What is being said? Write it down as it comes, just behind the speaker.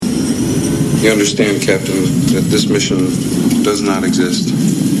You understand, Captain, that this mission does not exist,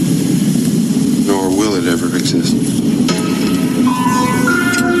 nor will it ever exist.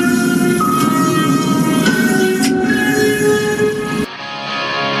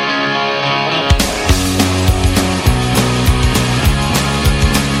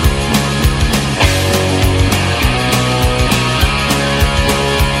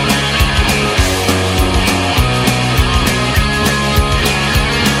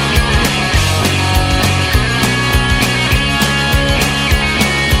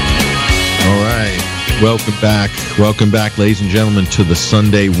 Welcome back, ladies and gentlemen, to the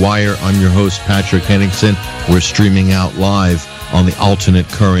Sunday Wire. I'm your host, Patrick Henningsen. We're streaming out live on the Alternate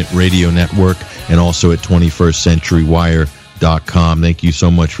Current Radio Network and also at 21stCenturyWire.com. Thank you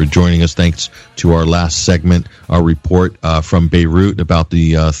so much for joining us. Thanks to our last segment, our report from Beirut about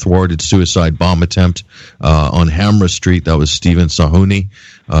the thwarted suicide bomb attempt on Hamra Street. That was Stephen Sahuni.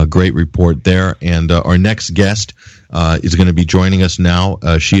 Great report there. And our next guest is going to be joining us now.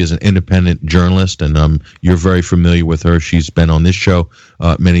 She is an independent journalist, and you're very familiar with her. She's been on this show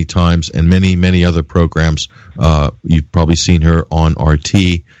many times and many other programs. You've probably seen her on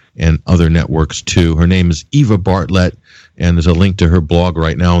RT and other networks too. Her name is Eva Bartlett, and there's a link to her blog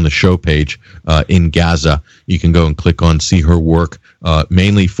right now on the show page in Gaza. You can go and click on see her work,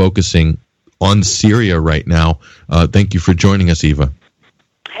 mainly focusing on Syria right now. Thank you for joining us, Eva.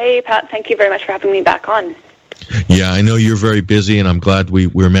 Hey, Pat. Thank you very much for having me back on. Yeah, I know you're very busy, and I'm glad we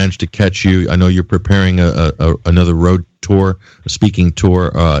managed to catch you. I know you're preparing another road tour, a speaking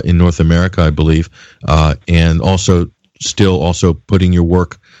tour in North America, I believe, and also putting your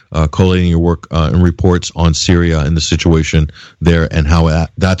work, collating your work and reports on Syria and the situation there and how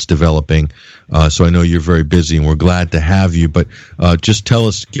that's developing. So I know you're very busy, and we're glad to have you. But just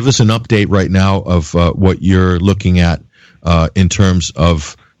give us an update right now of what you're looking at in terms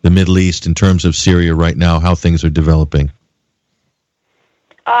of the Middle East, in terms of Syria right now, how things are developing.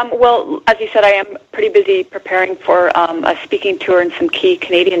 Well, as you said, I am pretty busy preparing for a speaking tour in some key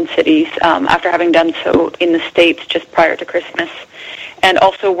Canadian cities after having done so in the States just prior to Christmas, and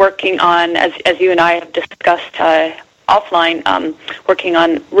also working on, as you and I have discussed offline, working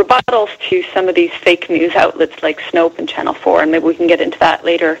on rebuttals to some of these fake news outlets like Snopes and Channel 4, and maybe we can get into that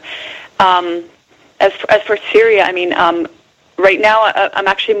later. As for Syria, I mean, right now, I'm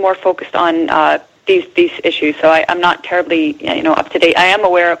actually more focused on these issues, so I'm not terribly up to date. I am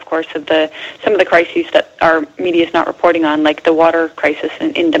aware, of course, of some of the crises that our media is not reporting on, like the water crisis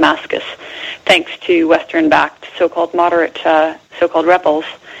in Damascus, thanks to Western-backed so-called moderate so-called rebels.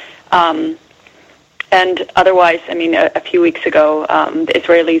 And otherwise, I mean, a few weeks ago, the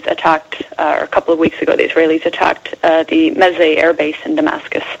Israelis attacked, or a couple of weeks ago, the Israelis attacked the Mezeh air base in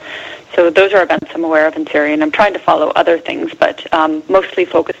Damascus. So those are events I'm aware of in Syria, and I'm trying to follow other things, but mostly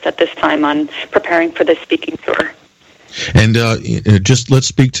focused at this time on preparing for this speaking tour. And just let's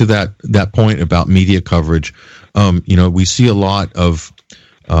speak to that point about media coverage. We see a lot of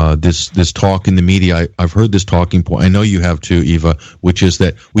this talk in the media. I've heard this talking point. I know you have too, Eva, which is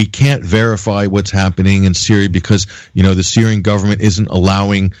that we can't verify what's happening in Syria because the Syrian government isn't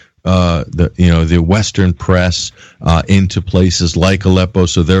allowing the Western press into places like Aleppo,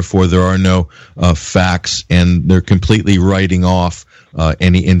 so therefore there are no facts, and they're completely writing off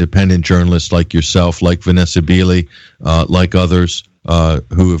any independent journalists like yourself, like Vanessa Beeley, like others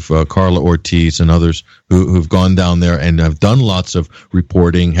Carla Ortiz and others who've gone down there and have done lots of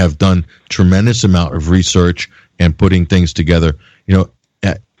reporting, have done tremendous amount of research and putting things together.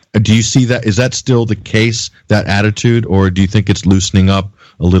 Do you see that? Is that still the case, that attitude, or do you think it's loosening up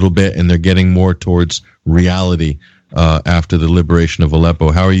a little bit and they're getting more towards reality after the liberation of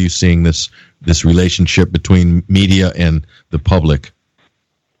Aleppo? How are you seeing this relationship between media and the public?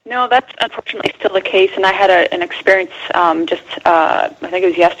 No, that's unfortunately still the case, and I had an experience I think it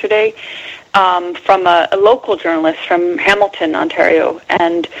was yesterday, from a local journalist from Hamilton, Ontario,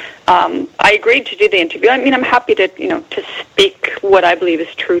 and I agreed to do the interview. I mean, I'm happy to speak what I believe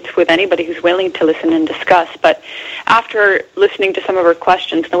is truth with anybody who's willing to listen and discuss, but after listening to some of her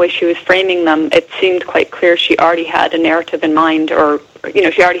questions and the way she was framing them, it seemed quite clear she already had a narrative in mind, or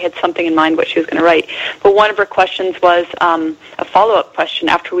she already had something in mind what she was going to write. But one of her questions was a follow-up question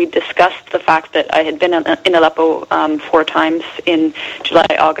after we discussed the fact that I had been in Aleppo 4 times in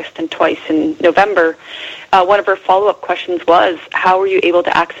July, August, and twice in November. One of her follow-up questions was, how were you able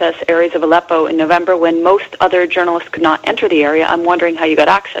to access areas of Aleppo in November when most other journalists could not enter the area? I'm wondering how you got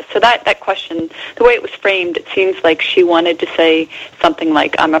access. So that question, the way it was framed, it seems like she wanted to say something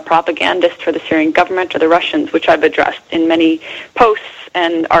like, I'm a propagandist for the Syrian government or the Russians, which I've addressed in many posts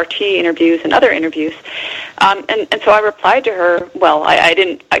and RT interviews and other interviews. And so I replied to her, well, I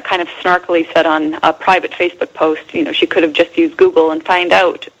kind of snarkily said on a private Facebook post, she could have just used Google and find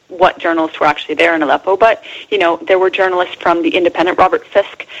out what journalists were actually there in Aleppo. But, there were journalists from the Independent. Robert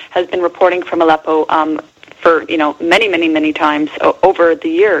Fisk has been reporting from Aleppo for, many, many, many times over the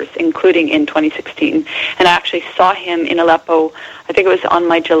years, including in 2016. And I actually saw him in Aleppo, I think it was on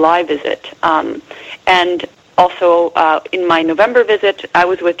my July visit. And also in my November visit, I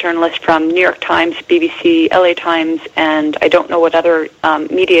was with journalists from New York Times, BBC, LA Times, and I don't know what other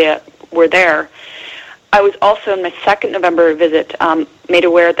media were there. I was also in my second November visit made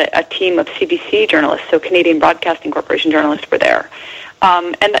aware that a team of CBC journalists, so Canadian Broadcasting Corporation journalists, were there.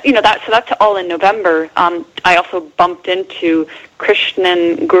 So that's all in November. I also bumped into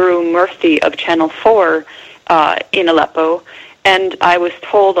Krishnan Guru Murthy of Channel 4 in Aleppo, and I was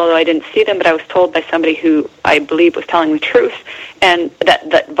told, although I didn't see them, but I was told by somebody who I believe was telling the truth, and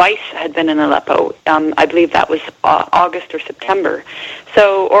that Vice had been in Aleppo. I believe that was August or September,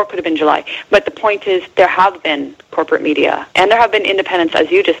 or it could have been July. But the point is, there have been corporate media, and there have been independents,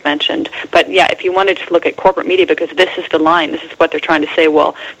 as you just mentioned. But yeah, if you wanted to look at corporate media, because this is the line, this is what they're trying to say.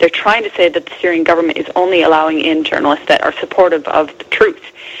 Well, they're trying to say that the Syrian government is only allowing in journalists that are supportive of the truth.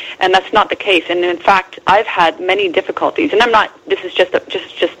 And that's not the case. And in fact, I've had many difficulties, and this is just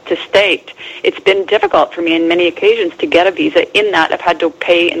to state, it's been difficult for me on many occasions to get a visa, in that I've had to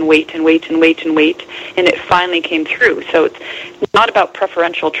pay and wait, and it finally came through. So it's not about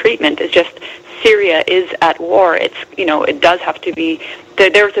preferential treatment. It's just Syria is at war. It's, it does have to be,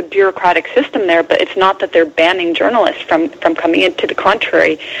 there's a bureaucratic system there, but it's not that they're banning journalists from coming in. To the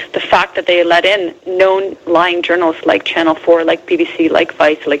contrary, the fact that they let in known lying journalists like Channel 4, like BBC, like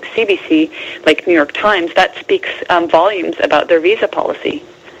Vice, like CBC, like New York Times, that speaks volumes about their visa policy.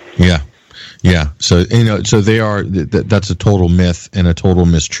 Yeah. Yeah. So, so they are, that's a total myth and a total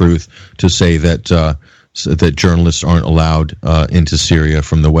mistruth to say that, that journalists aren't allowed into Syria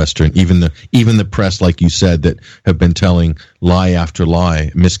from the Western, even the press, like you said, that have been telling lie after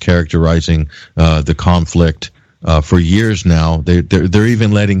lie, mischaracterizing the conflict for years now. They're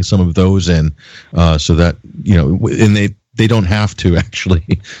even letting some of those in, so that and they don't have to,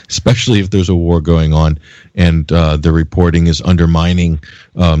 actually, especially if there's a war going on, and the reporting is undermining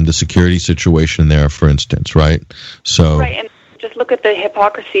the security situation there, for instance, right? So. Right, and just look at the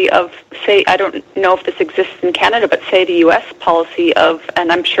hypocrisy of, say, I don't know if this exists in Canada, but say the U.S. policy of,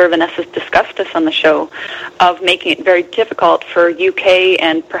 and I'm sure Vanessa's discussed this on the show, of making it very difficult for UK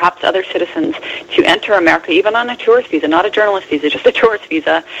and perhaps other citizens to enter America, even on a tourist visa, not a journalist visa, just a tourist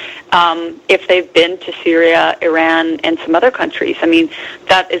visa, if they've been to Syria, Iran, and some other countries. I mean,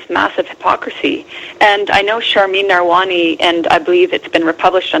 that is massive hypocrisy. And I know Sharmeen Narwani, and I believe it's been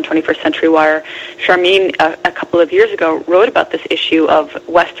republished on 21st Century Wire, Sharmeen, a couple of years ago, wrote about this issue of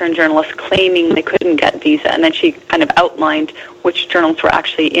Western journalists claiming they couldn't get visa, and then she kind of outlined which journalists were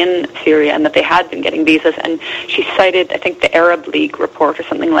actually in Syria and that they had been getting visas, and she cited, I think, the Arab League report or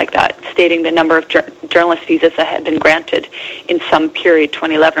something like that, stating the number of journalist visas that had been granted in some period,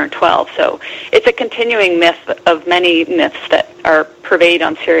 2011 or 12. So it's a continuing myth of many myths that are pervade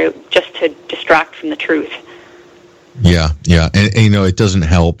on Syria just to distract from the truth. Yeah, and it doesn't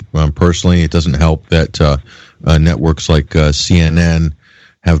help, personally, it doesn't help that networks like CNN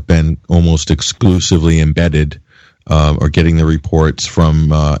have been almost exclusively embedded or getting the reports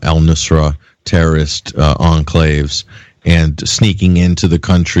from al-Nusra terrorist enclaves and sneaking into the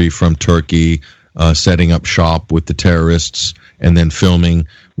country from Turkey, setting up shop with the terrorists, and then filming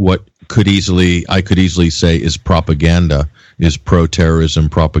what I could easily say is propaganda, is pro-terrorism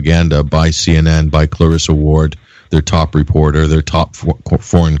propaganda by CNN, by Clarissa Ward, their top reporter, their top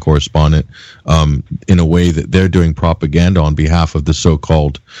foreign correspondent, in a way that they're doing propaganda on behalf of the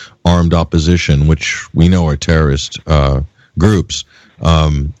so-called armed opposition, which we know are terrorist groups.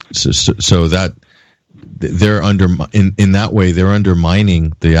 So that they're in that way, they're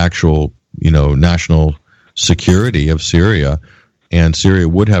undermining the actual, national security of Syria, and Syria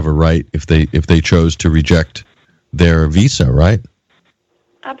would have a right if they chose to reject their visa, right?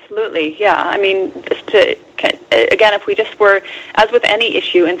 Absolutely, yeah. I mean, again, if we just were, as with any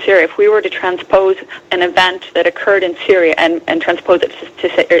issue in Syria, if we were to transpose an event that occurred in Syria and transpose it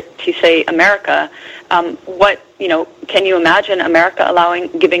to say America, can you imagine America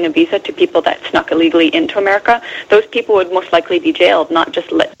giving a visa to people that snuck illegally into America? Those people would most likely be jailed, not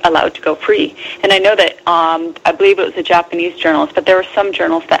just allowed to go free. And I know that I believe it was a Japanese journalist, but there were some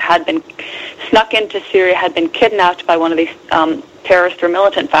journalists that had been snuck into Syria, had been kidnapped by one of these terrorist or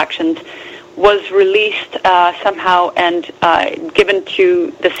militant factions, was released somehow and given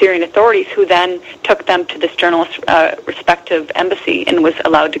to the Syrian authorities, who then took them to this journalist's respective embassy and was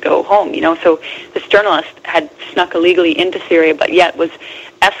allowed to go home. So this journalist had snuck illegally into Syria, but yet was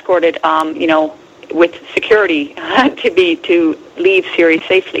escorted, with security to leave Syria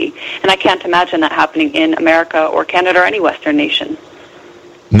safely. And I can't imagine that happening in America or Canada or any Western nation.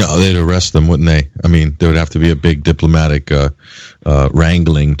 No, they'd arrest them, wouldn't they? I mean, there would have to be a big diplomatic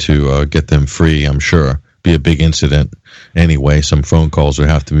wrangling to get them free, I'm sure. Be a big incident anyway. Some phone calls would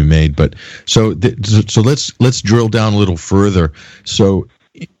have to be made. But so let's drill down a little further. So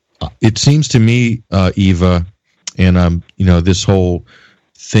it seems to me, Eva, and this whole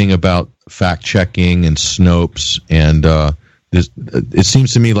thing about fact checking and Snopes and it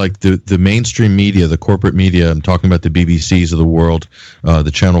seems to me like the mainstream media, the corporate media, I'm talking about the BBCs of the world,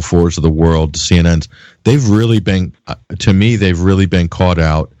 the Channel 4s of the world, the CNNs, they've really been caught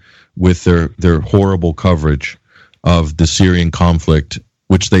out with their horrible coverage of the Syrian conflict,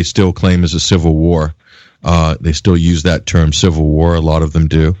 which they still claim is a civil war. They still use that term, civil war, a lot of them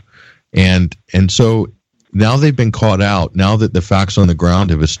do. And so now they've been caught out, now that the facts on the ground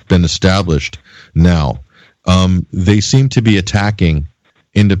have been established now. They seem to be attacking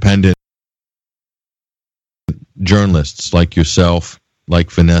independent journalists like yourself,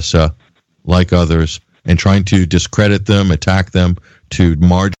 like Vanessa, like others, and trying to discredit them, attack them, to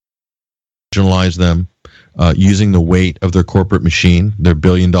marginalize them, using the weight of their corporate machine, their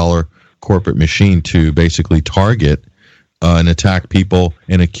billion-dollar corporate machine, to basically target and attack people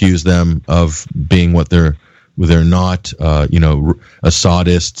and accuse them of being what they're not,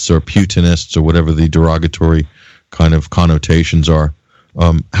 Assadists or Putinists or whatever the derogatory kind of connotations are.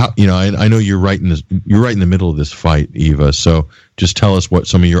 I know you're right in the middle of this fight, Eva. So just tell us what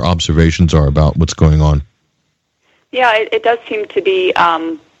some of your observations are about what's going on. Yeah, it does seem to be.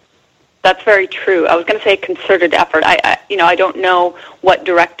 That's very true. I was going to say concerted effort. I don't know what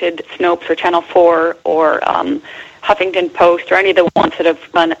directed Snopes or Channel 4 or Huffington Post or any of the ones that have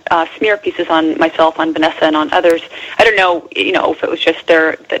run smear pieces on myself, on Vanessa, and on others. I don't know, if it was just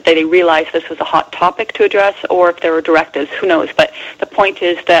that they realized this was a hot topic to address, or if there were directives. Who knows? But the point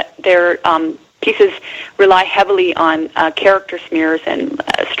is that their pieces rely heavily on character smears and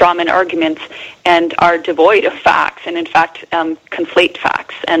strawman arguments, and are devoid of facts, and in fact conflate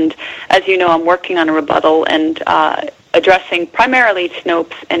facts. And as you know, I'm working on a rebuttal and addressing primarily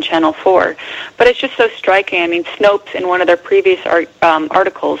Snopes and Channel 4. But it's just so striking. I mean, Snopes, in one of their previous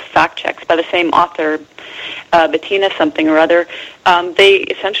articles, fact checks by the same author, Bettina something or other, they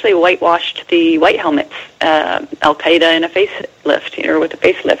essentially whitewashed the white helmets, Al-Qaeda in a facelift, or with a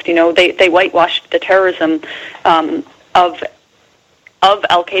facelift. They whitewashed the terrorism of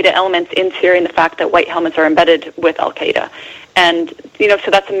Al-Qaeda elements in Syria, and the fact that white helmets are embedded with Al-Qaeda. And, so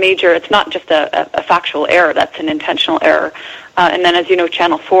that's a major, it's not just a factual error, that's an intentional error. And then, as you know,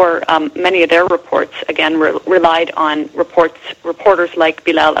 Channel 4, many of their reports, again, relied on reporters like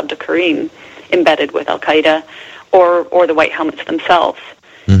Bilal Abdul-Karim embedded with Al-Qaeda or the white helmets themselves.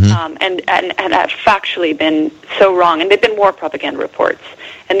 Mm-hmm. And have factually been so wrong. And they've been war propaganda reports.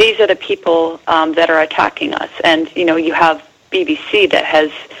 And these are the people that are attacking us. And, you have BBC that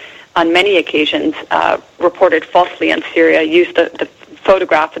has, on many occasions, reported falsely on Syria, used the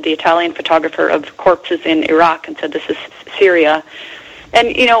photograph of the Italian photographer of corpses in Iraq and said this is Syria. And,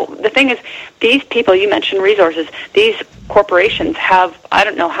 the thing is, these people, you mentioned resources, these corporations have, I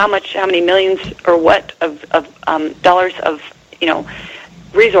don't know how many millions or what of dollars of,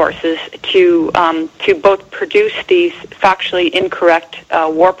 resources to both produce these factually incorrect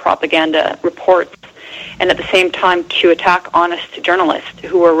war propaganda reports, and at the same time to attack honest journalists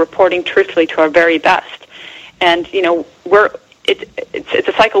who are reporting truthfully to our very best. And it's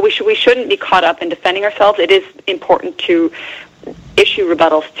a cycle. We shouldn't be caught up in defending ourselves. It is important to issue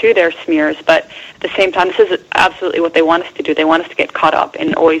rebuttals to their smears, but at the same time, this is absolutely what they want us to do. They want us to get caught up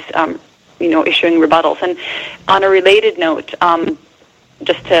in always issuing rebuttals. And on a related note, I'm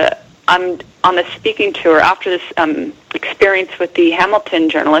on the speaking tour after this experience with the Hamilton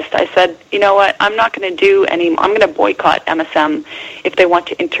journalist. I said, you know what, I'm not going to do I'm going to boycott MSM if they want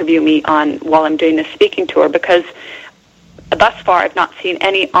to interview me while I'm doing this speaking tour, because thus far I've not seen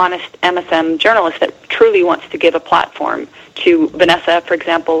any honest MSM journalist that truly wants to give a platform to Vanessa, for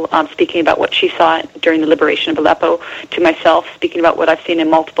example, speaking about what she saw during the liberation of Aleppo, to myself, speaking about what I've seen in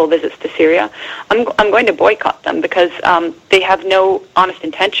multiple visits to Syria. I'm going to boycott them because they have no honest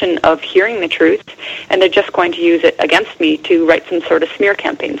intention of hearing the truth, and they're just going to use it against me to write some sort of smear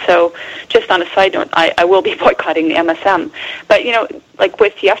campaign. So just on a side note, I will be boycotting the MSM. But, like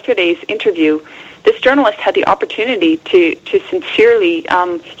with yesterday's interview, this journalist had the opportunity to sincerely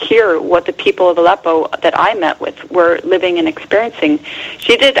hear what the people of Aleppo that I met with were living and experiencing.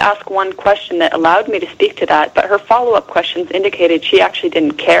 She did ask one question that allowed me to speak to that, but her follow-up questions indicated she actually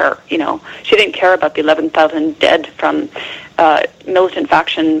didn't care. She didn't care about the 11,000 dead from militant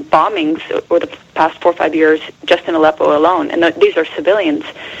faction bombings over the past 4 or 5 years just in Aleppo alone, and these are civilians.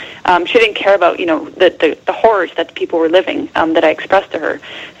 She didn't care about the horrors that the people were living that I expressed to her.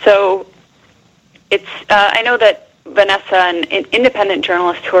 So it's I know that Vanessa and independent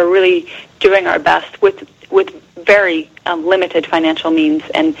journalists who are really doing our best with very limited financial means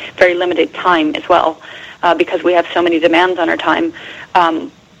and very limited time as well, because we have so many demands on our time.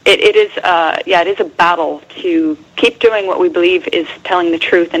 It is a battle to keep doing what we believe is telling the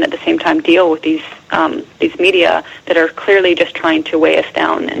truth, and at the same time deal with these media that are clearly just trying to weigh us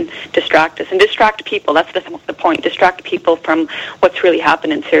down and distract us and distract people. That's the point. Distract people from what's really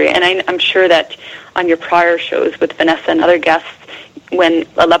happened in Syria. And I'm sure that on your prior shows with Vanessa and other guests, when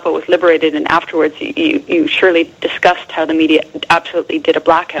Aleppo was liberated and afterwards, you surely discussed how the media absolutely did a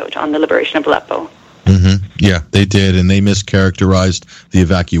blackout on the liberation of Aleppo. Mm-hmm. Yeah, they did, and they mischaracterized the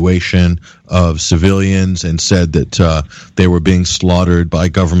evacuation of civilians and said that they were being slaughtered by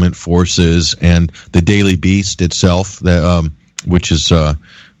government forces. And the Daily Beast itself, which is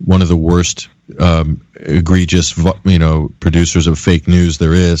one of the worst egregious, producers of fake news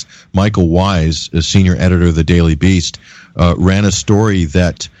there is, Michael Wise, a senior editor of the Daily Beast, ran a story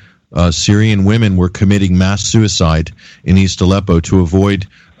that Syrian women were committing mass suicide in East Aleppo to avoid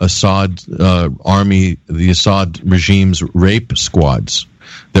Assad army, the Assad regime's rape squads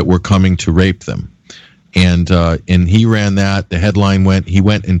that were coming to rape them. And he ran that. The headline went, he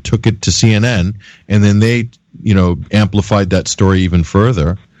went and took it to CNN, and then they, amplified that story even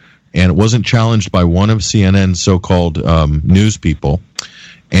further. And it wasn't challenged by one of CNN's so-called news people.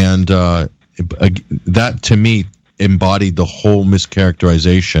 And that, to me, embodied the whole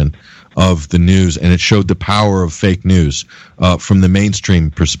mischaracterization of the news, and it showed the power of fake news from the mainstream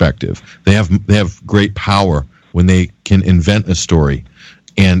perspective. They have great power when they can invent a story,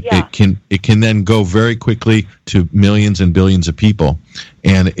 and it can then go very quickly to millions and billions of people,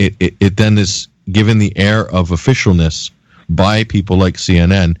 and it then is given the air of officialness by people like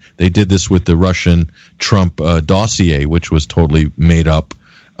CNN. They did this with the Russian Trump dossier, which was totally made up,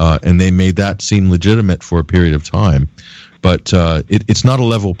 and they made that seem legitimate for a period of time. But it's not a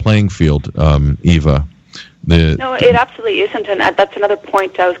level playing field, Eva. No, it absolutely isn't, and that's another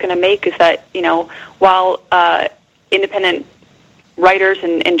point I was going to make, is that, while independent writers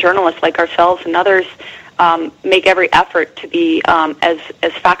and journalists like ourselves and others make every effort to be as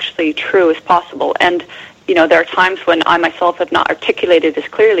factually true as possible, and there are times when I myself have not articulated as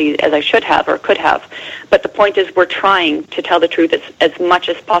clearly as I should have or could have, but the point is we're trying to tell the truth as much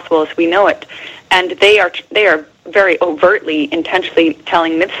as possible as we know it, and they are very overtly, intentionally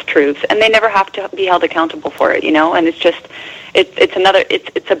telling mistruths, and they never have to be held accountable for it, and it's just,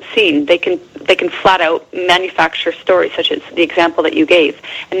 it's obscene. They can flat out manufacture stories such as the example that you gave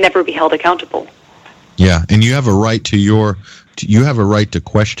and never be held accountable. Yeah, and you have a right to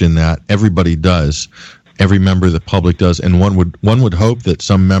question that. Everybody does. Every member of the public does, and one would hope that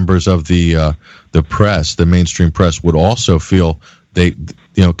some members of the press, the mainstream press, would also feel they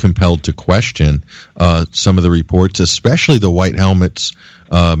compelled to question some of the reports, especially the White Helmets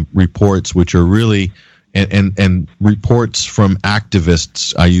reports, which are really and reports from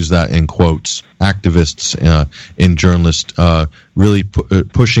activists. I use that in quotes. Activists in journalists really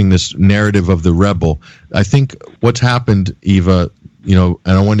pushing this narrative of the rebel. I think what's happened, Eva, and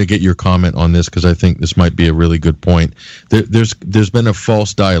I wanted to get your comment on this because I think this might be a really good point. There's been a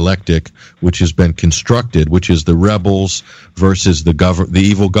false dialectic which has been constructed, which is the rebels versus the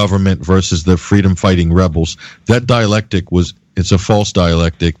evil government versus the freedom-fighting rebels. That dialectic it's a false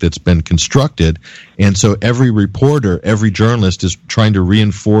dialectic that's been constructed, and so every reporter, every journalist is trying to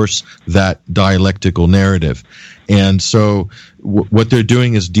reinforce that dialectical narrative. And so what they're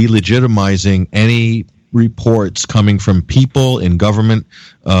doing is delegitimizing any reports coming from people in government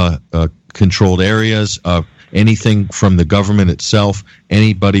controlled areas, anything from the government itself,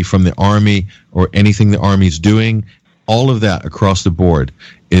 anybody from the army, or anything the army's doing. All of that across the board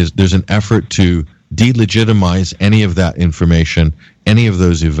there's an effort to delegitimize any of that information, any of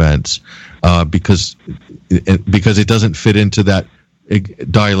those events, because it doesn't fit into that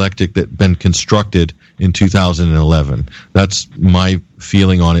dialectic that's been constructed in 2011. That's my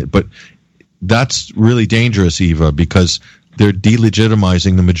feeling on it. But that's really dangerous, Eva, because they're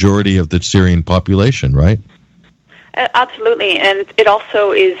delegitimizing the majority of the Syrian population, right? Absolutely, and it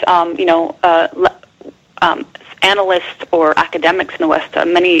also is, analysts or academics in the West,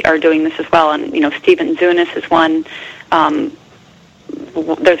 many are doing this as well. And Stephen Zunis is one.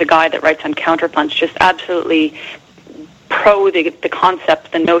 There's a guy that writes on Counterpunch, just absolutely pro the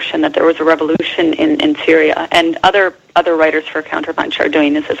concept, the notion that there was a revolution in Syria, and other writers for Counterpunch are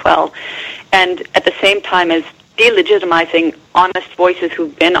doing this as well. And at the same time as delegitimizing honest voices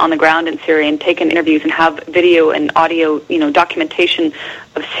who've been on the ground in Syria and taken interviews and have video and audio, documentation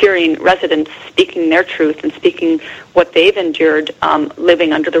of Syrian residents speaking their truth and speaking what they've endured,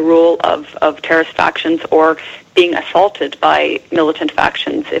 living under the rule of terrorist factions or being assaulted by militant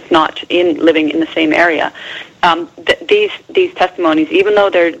factions, if not living in the same area. These testimonies, even though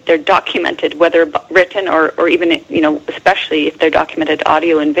they're documented, whether written or even especially if they're documented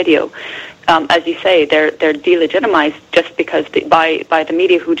audio and video, as you say, they're delegitimized just because by the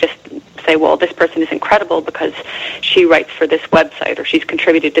media, who just say, well, this person is incredible because she writes for this website, or she's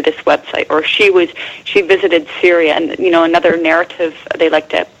contributed to this website, or she visited Syria. And another narrative they like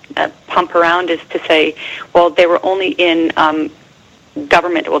to pump around is to say, well, they were only in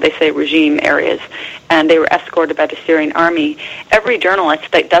government, well, they say regime areas, and they were escorted by the Syrian army. Every journalist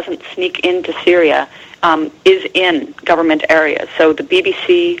that doesn't sneak into Syria is in government areas. So the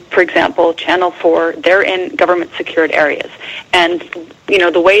BBC, for example, Channel 4, they're in government-secured areas. And,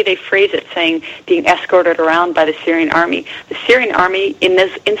 the way they phrase it, saying being escorted around by the Syrian army in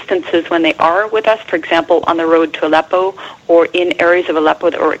those instances when they are with us, for example, on the road to Aleppo or in areas of Aleppo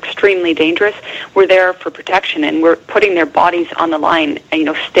that were extremely dangerous, we're there for protection, and we're putting their bodies on the line,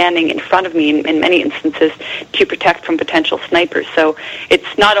 standing in front of me in many instances to protect from potential snipers. So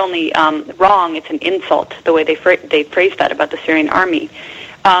it's not only wrong, it's an insult, the way they phrase that about the Syrian army.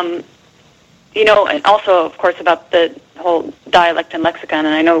 And also, of course, about the whole dialect and lexicon,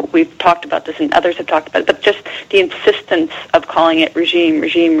 and I know we've talked about this and others have talked about it, but just the insistence of calling it regime.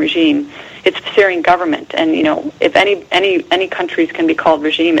 It's the Syrian government, and, if any countries can be called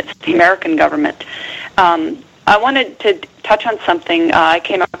regime, it's the American government. I wanted to touch on something I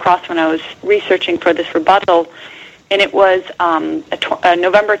came across when I was researching for this rebuttal, and it was a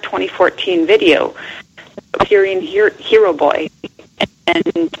November 2014 video, Syrian Hero Boy.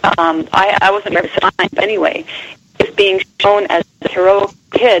 And I wasn't very signed, but anyway, he was being shown as a heroic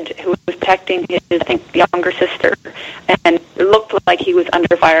kid who was protecting his, I think, younger sister, and it looked like he was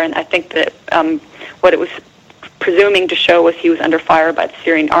under fire. And I think that what it was presuming to show was he was under fire by the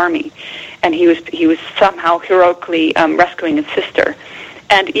Syrian army, and he was somehow heroically rescuing his sister.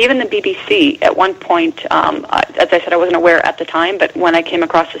 And even the BBC, at one point, as I said, I wasn't aware at the time, but when I came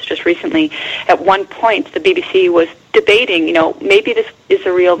across this just recently, at one point the BBC was debating, maybe this is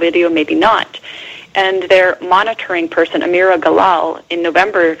a real video, maybe not. And their monitoring person, Amira Galal, in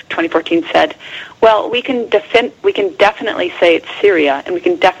November 2014 said, well, we can definitely say it's Syria, and we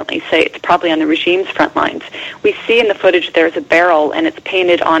can definitely say it's probably on the regime's front lines. We see in the footage there's a barrel, and it's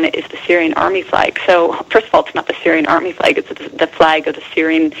painted on it is the Syrian army flag. So, first of all, it's not the Syrian army flag, it's the flag of the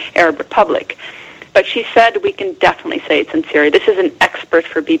Syrian Arab Republic. But she said we can definitely say it's in Syria. This is an expert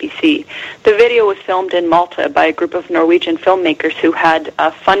for BBC. The video was filmed in Malta by a group of Norwegian filmmakers who had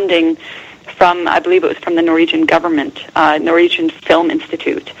funding from, I believe it was from the Norwegian government, Norwegian Film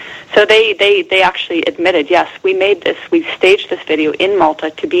Institute. So they actually admitted, yes, we staged this video in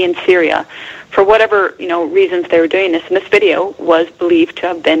Malta to be in Syria for whatever, reasons they were doing this. And this video was believed to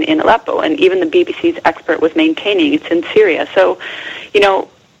have been in Aleppo, and even the BBC's expert was maintaining it's in Syria. So,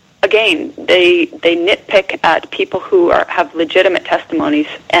 again, they nitpick at people who have legitimate testimonies,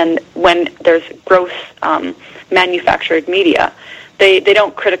 and when there's gross manufactured media, they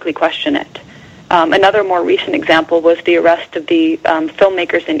don't critically question it. Another more recent example was the arrest of the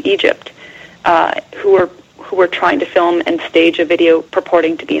filmmakers in Egypt who were trying to film and stage a video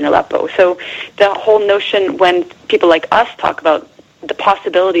purporting to be in Aleppo. So the whole notion, when people like us talk about the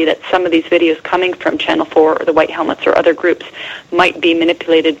possibility that some of these videos coming from Channel 4 or the White Helmets or other groups might be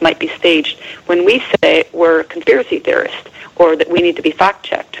manipulated, might be staged, when we say we're conspiracy theorists or that we need to be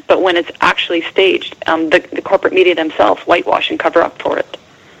fact-checked, but when it's actually staged, the corporate media themselves whitewash and cover up for it.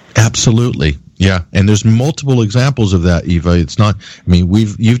 Absolutely. Yeah, and there's multiple examples of that, Eva. It's not. I mean,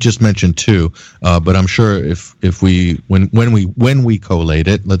 you've just mentioned two, but I'm sure if we when we collate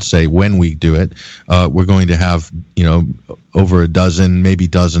it, let's say when we do it, we're going to have over a dozen, maybe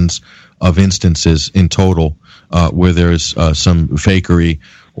dozens of instances in total where there's some fakery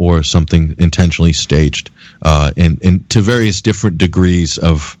or something intentionally staged, and to various different degrees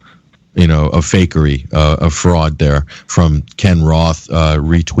of of fakery, of fraud there, from Ken Roth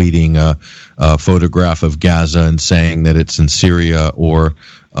retweeting a photograph of Gaza and saying that it's in Syria, or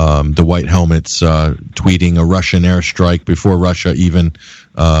the White Helmets tweeting a Russian airstrike before Russia even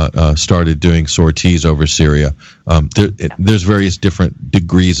started doing sorties over Syria. There's various different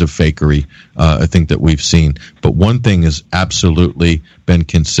degrees of fakery, I think, that we've seen. But one thing has absolutely been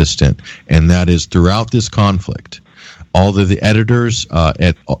consistent, and that is throughout this conflict, all of the editors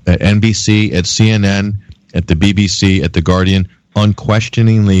at NBC, at CNN, at the BBC, at The Guardian,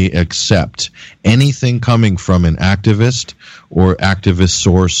 unquestioningly accept anything coming from an activist or activist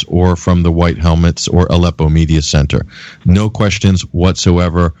source or from the White Helmets or Aleppo Media Center. No questions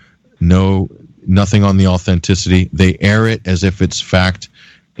whatsoever. Nothing on the authenticity. They air it as if it's fact,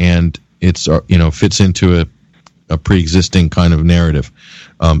 and it's fits into a pre-existing kind of narrative.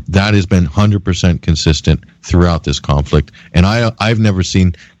 That has been 100% consistent throughout this conflict, and I've never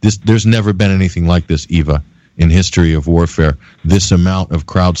seen this. There's never been anything like this, Eva, in history of warfare. This amount of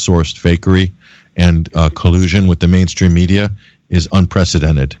crowdsourced fakery and collusion with the mainstream media is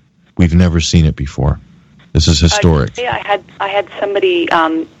unprecedented. We've never seen it before. This is historic. I had somebody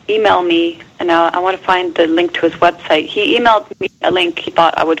email me, and I want to find the link to his website. He emailed me a link he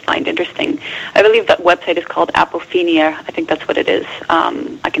thought I would find interesting. I believe that website is called Apophenia. I think that's what it is.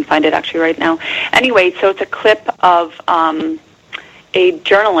 I can find it actually right now. Anyway, so it's a clip of a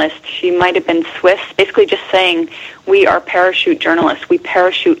journalist. She might have been Swiss, basically just saying, we are parachute journalists. We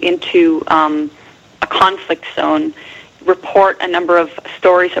parachute into a conflict zone, report a number of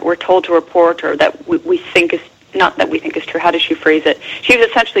stories that we're told to report, or that we think is, not that we think is true. How does she phrase it? She was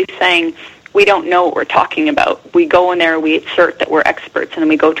essentially saying, we don't know what we're talking about. We go in there, we assert that we're experts, and then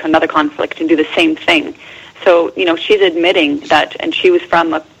we go to another conflict and do the same thing. So, she's admitting that, and she was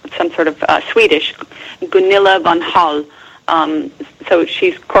from some sort of Swedish, Gunilla von Hall. So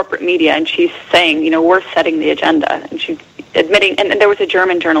she's corporate media, and she's saying, we're setting the agenda. And she's admitting, and there was a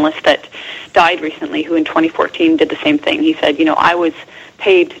German journalist that died recently who in 2014 did the same thing. He said, I was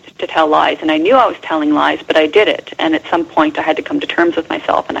paid to tell lies, and I knew I was telling lies, but I did it. And at some point I had to come to terms with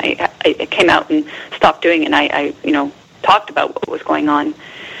myself, and I came out and stopped doing it, and I talked about what was going on.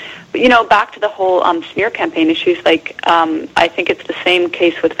 But, back to the whole smear campaign issues, I think it's the same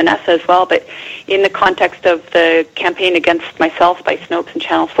case with Vanessa as well, but in the context of the campaign against myself by Snopes and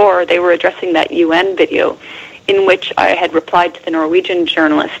Channel 4, they were addressing that UN video in which I had replied to the Norwegian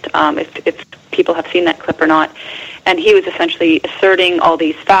journalist, if people have seen that clip or not, and he was essentially asserting all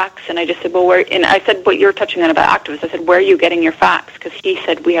these facts, and I just said, and I said, what you're touching on about activists, I said, where are you getting your facts? Because he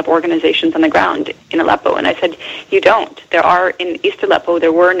said, we have organizations on the ground in Aleppo, and I said, you don't. In East Aleppo,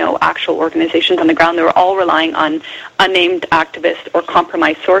 there were no actual organizations on the ground. They were all relying on unnamed activists or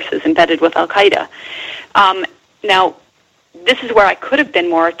compromised sources embedded with Al-Qaeda. Now, this is where I could have been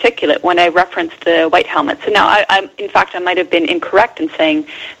more articulate when I referenced the White Helmets. And now, in fact, I might have been incorrect in saying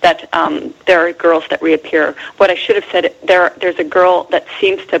that there are girls that reappear. What I should have said, there's a girl that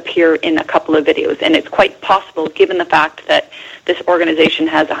seems to appear in a couple of videos, and it's quite possible, given the fact that this organization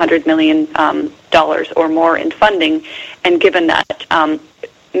has $100 million or more in funding, and given that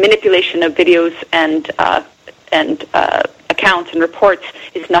manipulation of videos and accounts and reports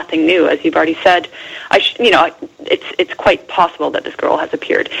is nothing new, as you've already said. It's quite possible that this girl has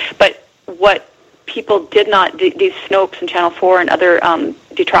appeared. But what people did not, these Snopes and Channel 4 and other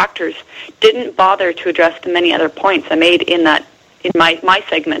detractors, didn't bother to address the many other points I made in my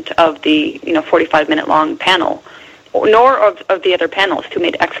segment of the 45-minute long panel, nor of the other panelists who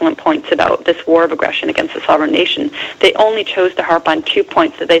made excellent points about this war of aggression against a sovereign nation. They only chose to harp on 2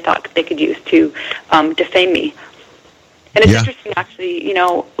 points that they thought they could use to defame me. And it's interesting, actually,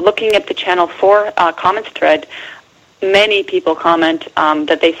 looking at the Channel 4 comments thread, many people comment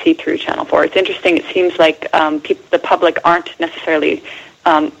that they see through Channel 4. It's interesting. It seems like the public aren't necessarily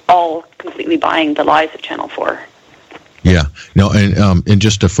all completely buying the lies of Channel 4. Yeah. No, and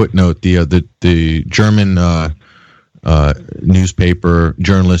just a footnote, the German newspaper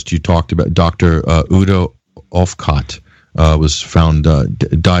journalist you talked about, Dr. Udo Ofkat, was found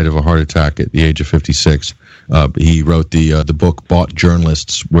died of a heart attack at the age of 56. He wrote the book Bought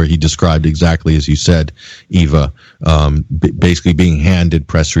Journalists, where he described exactly as you said, Eva, basically being handed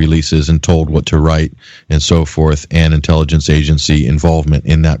press releases and told what to write and so forth, and intelligence agency involvement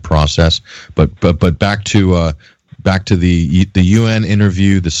in that process. But back to the UN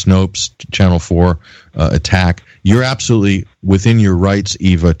interview, the Snopes Channel 4 attack. You're absolutely within your rights,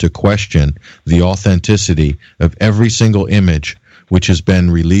 Eva, to question the authenticity of every single image which has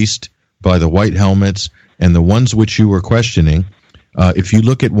been released by the White Helmets and the ones which you were questioning. If you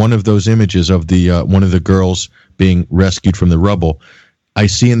look at one of those images of the one of the girls being rescued from the rubble, I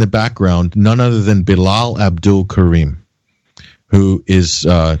see in the background none other than Bilal Abdul Karim, who is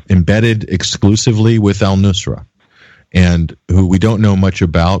embedded exclusively with al-Nusra, and who we don't know much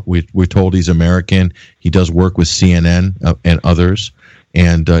about. We're told he's American. He does work with CNN and others,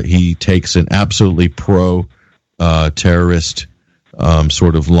 and he takes an absolutely pro-terrorist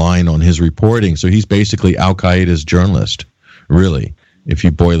sort of line on his reporting. So he's basically al-Qaeda's journalist, really, if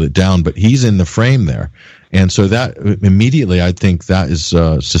you boil it down. But he's in the frame there. And so that immediately I think that is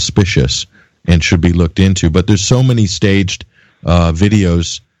suspicious and should be looked into. But there's so many staged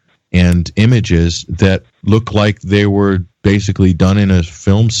videos and images that look like they were basically done in a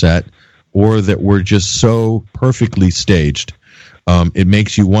film set, or that were just so perfectly staged. It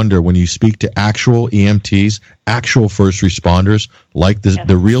makes you wonder when you speak to actual EMTs, actual first responders, like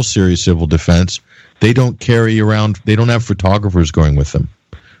the real Syria Civil Defense. They don't carry around, they don't have photographers going with them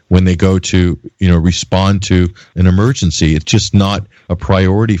when they go to, respond to an emergency. It's just not a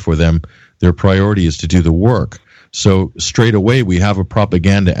priority for them. Their priority is to do the work. So straight away, we have a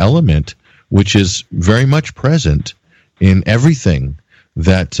propaganda element, which is very much present in everything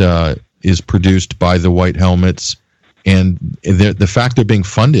that is produced by the White Helmets. And the fact they're being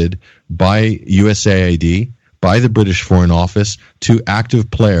funded by USAID, by the British Foreign Office, to active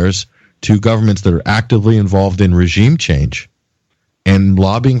players, to governments that are actively involved in regime change and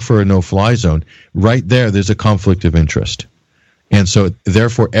lobbying for a no-fly zone, right there's a conflict of interest. And so,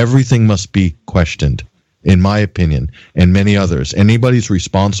 therefore, everything must be questioned, in my opinion, and many others. Anybody who's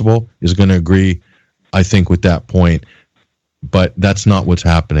responsible is going to agree, I think, with that point. But that's not what's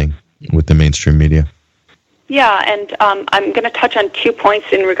happening with the mainstream media. Yeah, and I'm going to touch on 2 points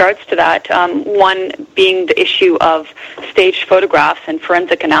in regards to that. One being the issue of staged photographs and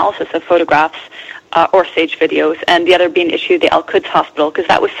forensic analysis of photographs or staged videos, and the other being the issue of the Al-Quds Hospital, because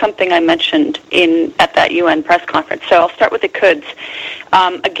that was something I mentioned at that UN press conference. So I'll start with the Quds.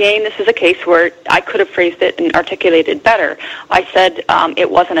 Again, this is a case where I could have phrased it and articulated better. I said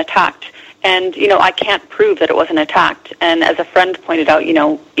it wasn't attacked. And, I can't prove that it wasn't attacked. And as a friend pointed out,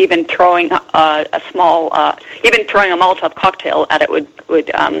 even throwing even throwing a Molotov cocktail at it would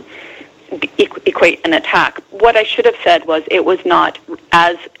equate an attack. What I should have said was it was not,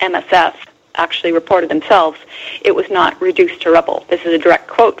 as MSF actually reported themselves, it was not reduced to rubble. This is a direct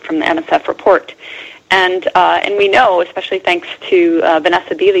quote from the MSF report. And we know, especially thanks to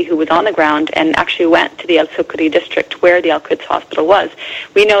Vanessa Beeley, who was on the ground and actually went to the El Sukri district where the Al-Quds Hospital was,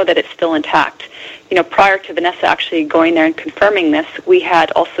 we know that it's still intact. Prior to Vanessa actually going there and confirming this, we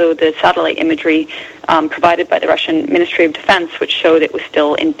had also the satellite imagery provided by the Russian Ministry of Defense, which showed it was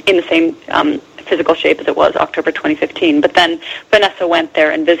still in the same physical shape as it was October 2015. But then Vanessa went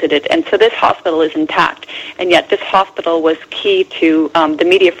there and visited, and so this hospital is intact. And yet this hospital was key to the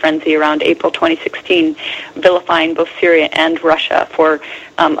media frenzy around April 2016, vilifying both Syria and Russia for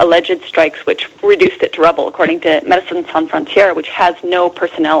alleged strikes which reduced it to rubble, according to Médecins Sans Frontières, which has no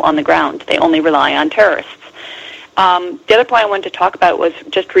personnel on the ground. They only rely on terrorists. The other point I wanted to talk about was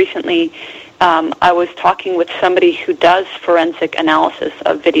just recently I was talking with somebody who does forensic analysis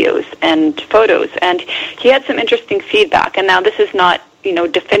of videos and photos, and he had some interesting feedback. And now this is not,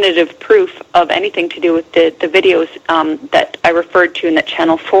 definitive proof of anything to do with the videos that I referred to in that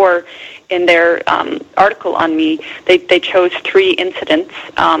Channel 4 in their article on me. They chose 3 incidents,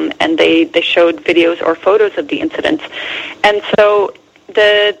 and they showed videos or photos of the incidents. And so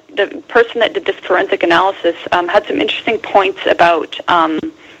the person that did this forensic analysis had some interesting points about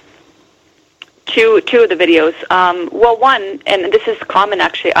two of the videos. Well, one, and this is common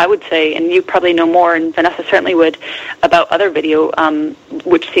actually, I would say, and you probably know more, and Vanessa certainly would, about other videos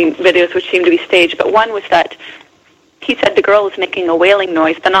which seem to be staged. But one was that he said the girl is making a wailing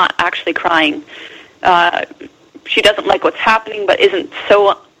noise. They're not actually crying. She doesn't like what's happening, but isn't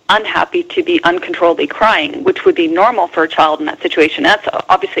so unhappy to be uncontrollably crying, which would be normal for a child in that situation. That's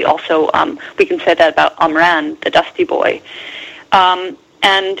obviously also, we can say that about Amran, the Dusty boy.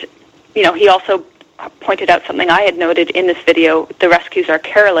 And he also pointed out something I had noted in this video. The rescues are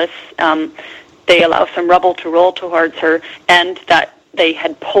careless. They allow some rubble to roll towards her, and that they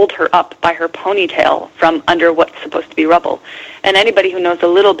had pulled her up by her ponytail from under what's supposed to be rubble. And anybody who knows a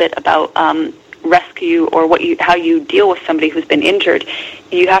little bit about rescue or how you deal with somebody who's been injured,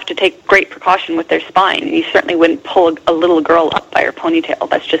 you have to take great precaution with their spine. And you certainly wouldn't pull a little girl up by her ponytail.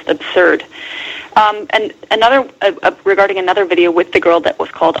 That's just absurd. And regarding another video with the girl that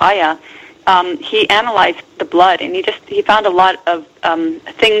was called Aya, he analyzed the blood, and he found a lot of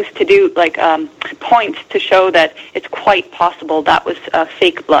things to do, like points to show that it's quite possible that was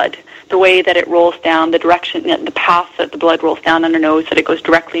fake blood, the way that it rolls down, the direction, the path that the blood rolls down on her nose, that it goes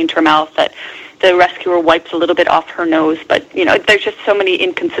directly into her mouth, that the rescuer wipes a little bit off her nose. But, there's just so many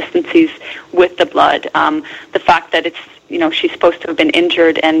inconsistencies with the blood. The fact that it's, she's supposed to have been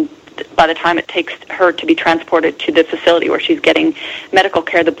injured, and by the time it takes her to be transported to the facility where she's getting medical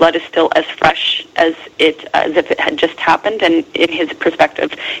care, the blood is still as fresh as if it had just happened. And in his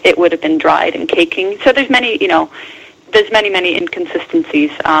perspective, it would have been dried and caking. So there's many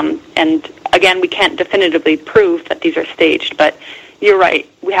inconsistencies. And again, we can't definitively prove that these are staged, but you're right.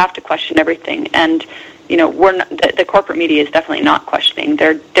 We have to question everything. And, the corporate media is definitely not questioning.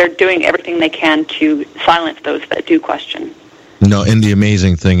 They're doing everything they can to silence those that do question. No, and the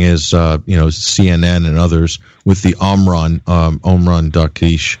amazing thing is, CNN and others with the Omran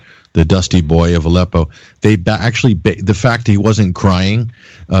Dakish, the dusty boy of Aleppo, they actually, the fact he wasn't crying,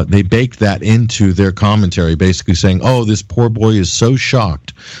 they baked that into their commentary, basically saying, oh, this poor boy is so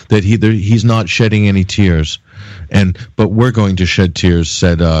shocked that he's not shedding any tears. But we're going to shed tears,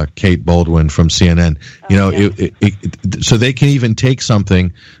 said Kate Baldwin from CNN. So they can even take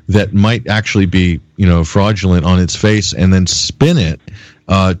something that might actually be, fraudulent on its face and then spin it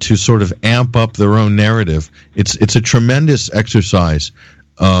to sort of amp up their own narrative. It's a tremendous exercise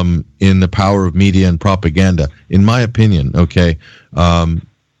in the power of media and propaganda, in my opinion. Okay,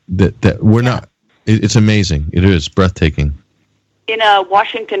 that we're not. It's amazing. It is breathtaking. In a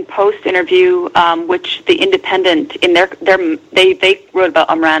Washington Post interview, which the Independent, they wrote about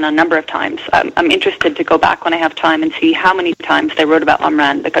Omran a number of times. I'm interested to go back when I have time and see how many times they wrote about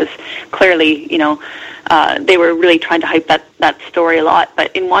Omran, because clearly, they were really trying to hype that story a lot.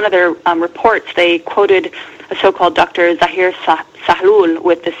 But in one of their reports, they quoted a so-called Dr. Zahir Sahlul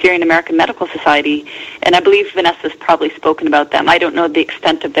with the Syrian American Medical Society, and I believe Vanessa's probably spoken about them. I don't know the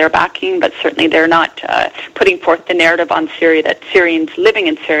extent of their backing, but certainly they're not putting forth the narrative on Syria that Syrians living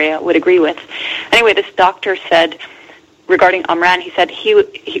in Syria would agree with. Anyway, this doctor said regarding Omran, he said he was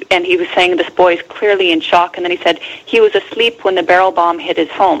saying this boy is clearly in shock, and then he said he was asleep when the barrel bomb hit his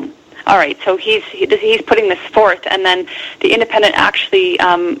home. All right, so he's putting this forth, and then the Independent actually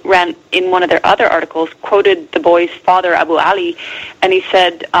ran in one of their other articles, quoted the boy's father, Abu Ali, and he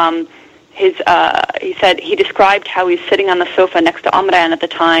said he described how he was sitting on the sofa next to Omran at the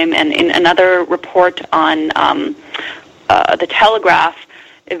time, and in another report on the Telegraph,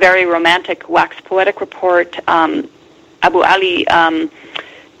 a very romantic, wax poetic report, Abu Ali.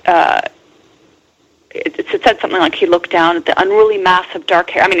 It said something like he looked down at the unruly mass of dark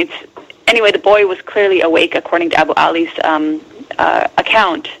hair. Anyway, the boy was clearly awake, according to Abu Ali's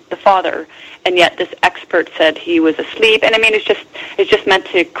account, the father, and yet this expert said he was asleep. And it's just meant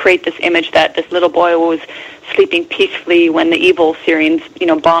to create this image that this little boy was sleeping peacefully when the evil Syrians,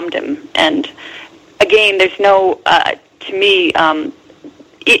 bombed him. And again, there's no, to me,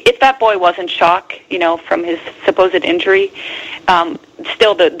 if that boy was in shock, from his supposed injury,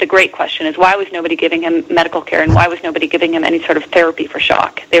 still the great question is, why was nobody giving him medical care, and why was nobody giving him any sort of therapy for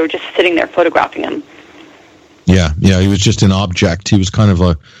shock? They were just sitting there photographing him. Yeah, he was just an object. He was kind of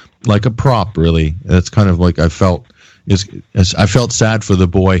like a prop, really. That's kind of like I felt sad for the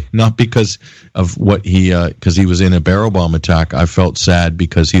boy, not because of what because he was in a barrel bomb attack. I felt sad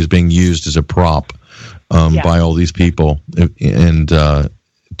because he's being used as a prop by all these people, and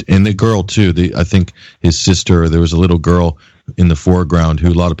the girl too. I think his sister. There was a little girl in the foreground who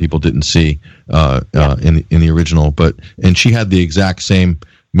a lot of people didn't see in the original, and she had the exact same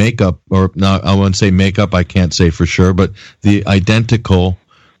makeup, or not. I won't say makeup. I can't say for sure, but the identical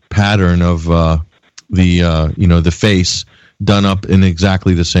pattern of the face done up in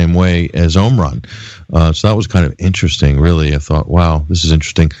exactly the same way as Omran. So that was kind of interesting, really. I thought, wow, this is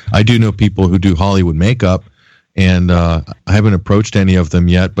interesting. I do know people who do Hollywood makeup, and I haven't approached any of them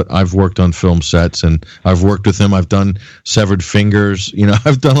yet, but I've worked on film sets, and I've worked with them. I've done severed fingers.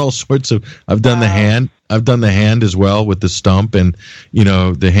 I've done all sorts of. I've done the hand. I've done the hand as well with the stump, and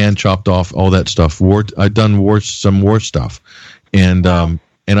the hand chopped off, all that stuff. I've done some war stuff, and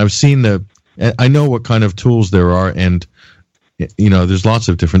I've seen I know what kind of tools there are, and there's lots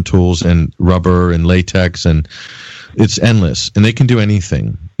of different tools, and rubber and latex, and it's endless, and they can do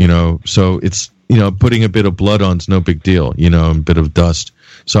anything. So it's. Putting a bit of blood on is no big deal, a bit of dust.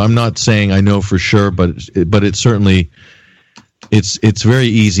 So I'm not saying I know for sure, but it's certainly, it's very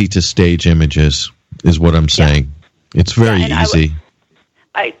easy to stage images, is what I'm saying. Yeah. It's very easy.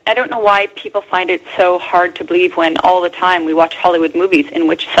 I don't know why people find it so hard to believe when all the time we watch Hollywood movies in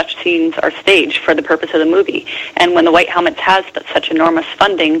which such scenes are staged for the purpose of the movie. And when the White Helmets has such enormous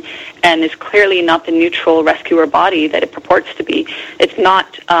funding and is clearly not the neutral rescuer body that it purports to be, it's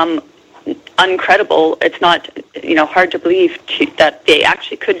not uncredible. It's not, hard to believe that they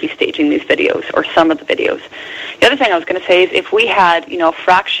actually could be staging these videos or some of the videos. The other thing I was going to say is if we had, a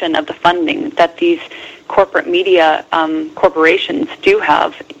fraction of the funding that these corporate media corporations do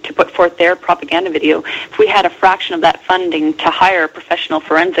have to put forth their propaganda video, if we had a fraction of that funding to hire a professional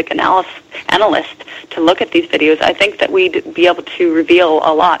forensic analyst to look at these videos, I think that we'd be able to reveal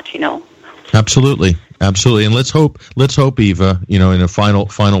a lot, Absolutely. And let's hope, Eva, in a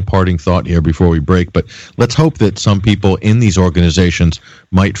final parting thought here before we break, but let's hope that some people in these organizations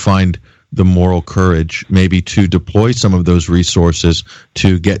might find the moral courage maybe to deploy some of those resources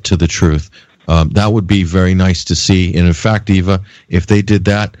to get to the truth. That would be very nice to see. And in fact, Eva, if they did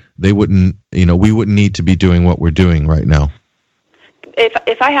that, they wouldn't, we wouldn't need to be doing what we're doing right now.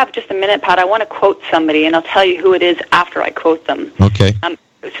 If I have just a minute, Pat, I want to quote somebody, and I'll tell you who it is after I quote them. Okay.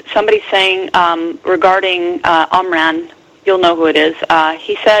 Somebody saying regarding Omran, you'll know who it is.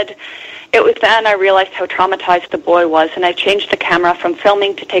 He said, "It was then I realized how traumatized the boy was, and I changed the camera from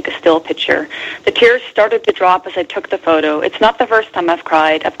filming to take a still picture. The tears started to drop as I took the photo. It's not the first time I've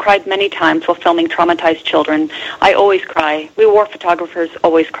cried. I've cried many times while filming traumatized children. I always cry. We war photographers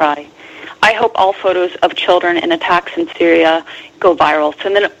always cry. I hope all photos of children in attacks in Syria go viral, so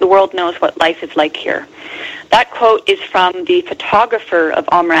then the world knows what life is like here." That quote is from the photographer of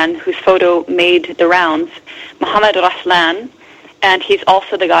Omran, whose photo made the rounds, Mohammed Rahlan, and he's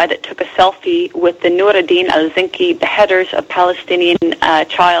also the guy that took a selfie with the Nuruddin al-Zinki beheaders of Palestinian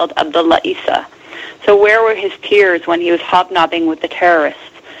child Abdullah Isa. So where were his tears when he was hobnobbing with the terrorists?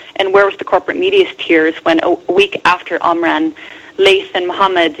 And where was the corporate media's tears when a week after Omran, Laith and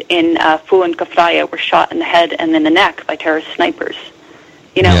Mohammed in Fu and Kafraya were shot in the head and in the neck by terrorist snipers?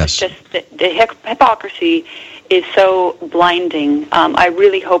 Yes. It's just the hypocrisy is so blinding. I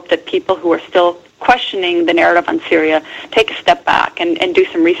really hope that people who are still questioning the narrative on Syria take a step back and do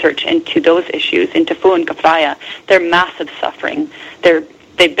some research into those issues, into Fu and Kafraya. They're massive suffering.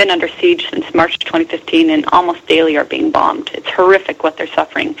 They've been under siege since March 2015 and almost daily are being bombed. It's horrific what they're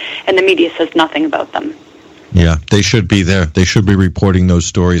suffering, and the media says nothing about them. Yeah, they should be there. They should be reporting those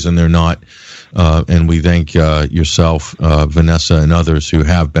stories, and they're not. And we thank yourself, Vanessa, and others who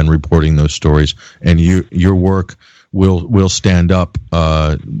have been reporting those stories. And your work will stand up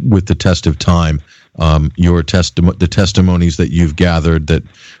with the test of time. The testimonies that you've gathered, that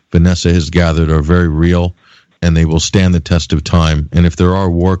Vanessa has gathered, are very real, and they will stand the test of time. And if there are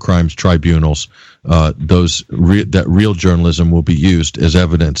war crimes tribunals, that real journalism will be used as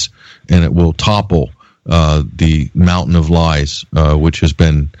evidence, and it will topple the mountain of lies which has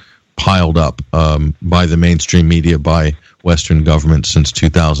been piled up by the mainstream media, by Western governments since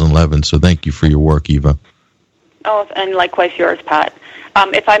 2011. So thank you for your work, Eva. Oh, and likewise yours, Pat.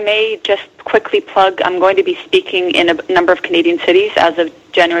 If I may just quickly plug, I'm going to be speaking in a number of Canadian cities as of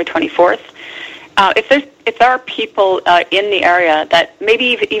January 24th. If there are people in the area that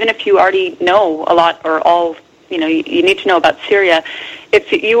maybe even if you already know a lot or all, you need to know about Syria,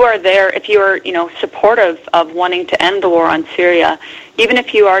 if you are there, if you are, supportive of wanting to end the war on Syria, even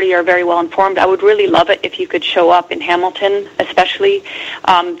if you already are very well informed, I would really love it if you could show up in Hamilton, especially.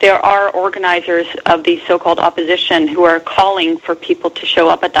 There are organizers of the so-called opposition who are calling for people to show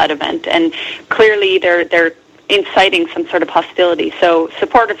up at that event, and clearly they're inciting some sort of hostility. So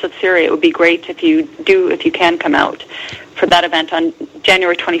supporters of Syria, it would be great if you can come out for that event on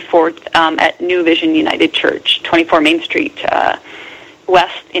January 24th at New Vision United Church, 24 Main Street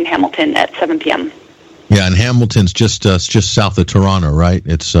West in Hamilton at 7 p.m. Yeah, and Hamilton's just south of Toronto, right?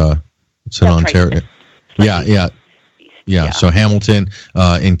 It's in Ontario. Right. Yeah. So Hamilton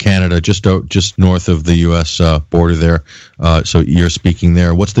in Canada, just north of the U.S. border there. So you're speaking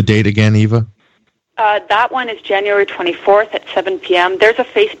there. What's the date again, Eva? That one is January 24th at 7 p.m. There's a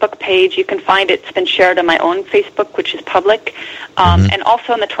Facebook page. You can find it. It's been shared on my own Facebook, which is public. And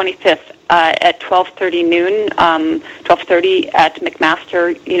also on the 25th at 12:30 noon, 12:30 at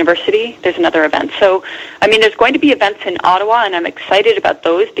McMaster University, there's another event. So, there's going to be events in Ottawa, and I'm excited about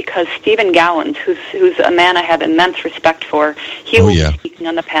those because Stephen Gowans, who's a man I have immense respect for, he will be speaking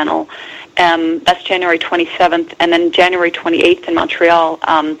on the panel. That's January 27th, and then January 28th in Montreal,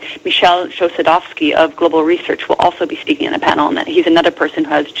 Michel Chosadovsky of Global Research will also be speaking on the panel, and he's another person who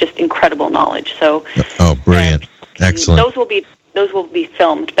has just incredible knowledge. So, brilliant, excellent. Those will be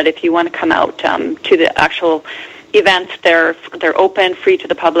filmed, but if you want to come out to the actual events, they're open, free to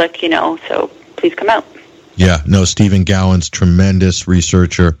the public, so please come out. Yeah, no, Stephen Gowans, tremendous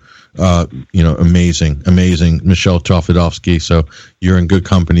researcher. Amazing. Michelle Chosadovsky. So you're in good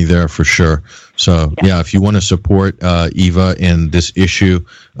company there for sure. So if you want to support Eva in this issue,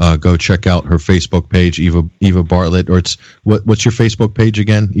 go check out her Facebook page, Eva Bartlett. Or what's your Facebook page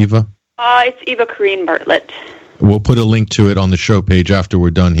again, Eva? It's Eva Corrine Bartlett. We'll put a link to it on the show page after we're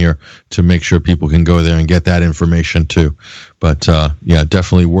done here to make sure people can go there and get that information too. But yeah,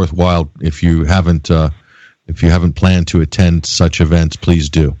 definitely worthwhile. If you haven't planned to attend such events, please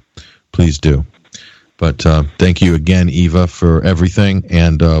do. But thank you again, Eva, for everything,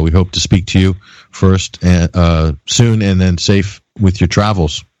 and we hope to speak to you first and soon, and then safe with your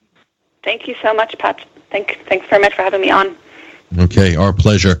travels. Thank you so much, Pat. Thanks very much for having me on. Okay, our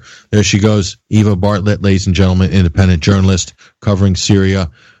pleasure. There she goes, Eva Bartlett, ladies and gentlemen, independent journalist covering Syria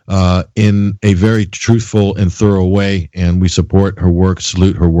in a very truthful and thorough way, and we support her work,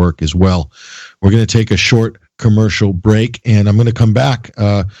 salute her work as well. We're going to take a short commercial break, and I'm going to come back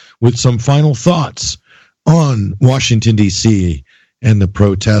with some final thoughts on Washington, D.C. and the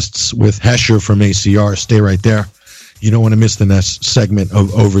protests with Hesher from ACR. Stay right there. You don't want to miss the next segment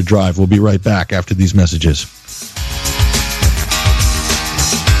of Overdrive. We'll be right back after these messages.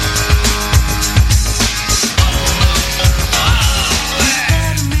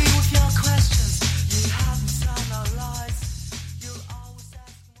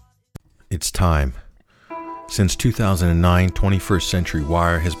 It's time. Since 2009, 21st Century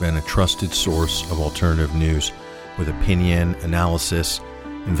Wire has been a trusted source of alternative news with opinion, analysis,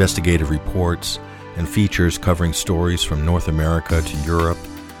 investigative reports, and features covering stories from North America to Europe,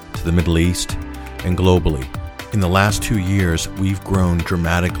 to the Middle East, and globally. In the last 2 years, we've grown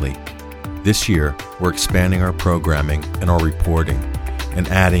dramatically. This year, we're expanding our programming and our reporting and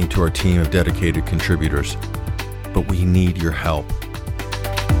adding to our team of dedicated contributors. But we need your help.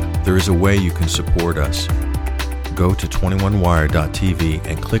 There is a way you can support us. Go to 21wire.tv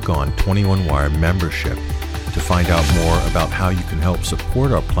and click on 21Wire membership to find out more about how you can help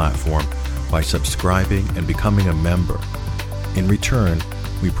support our platform by subscribing and becoming a member. In return,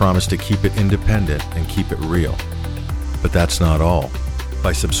 we promise to keep it independent and keep it real. But that's not all.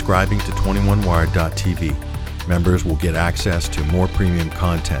 By subscribing to 21wire.tv, members will get access to more premium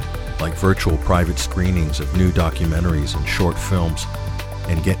content, like virtual private screenings of new documentaries and short films,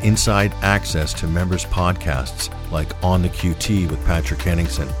 and get inside access to members' podcasts like On the QT with Patrick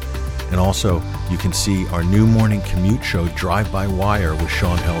Henningsen. And also, you can see our new morning commute show Drive by Wire with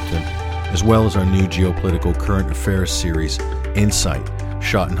Sean Helton, as well as our new geopolitical current affairs series, Insight,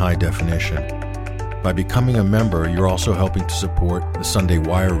 shot in high definition. By becoming a member, you're also helping to support the Sunday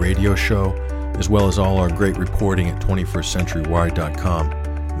Wire radio show, as well as all our great reporting at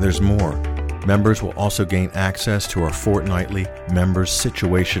 21stcenturywire.com. There's more. Members will also gain access to our fortnightly Members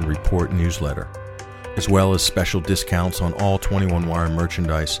Situation Report newsletter, as well as special discounts on all 21 Wire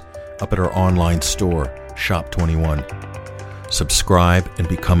merchandise up at our online store, Shop 21. Subscribe and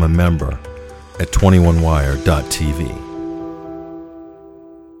become a member at 21wire.tv.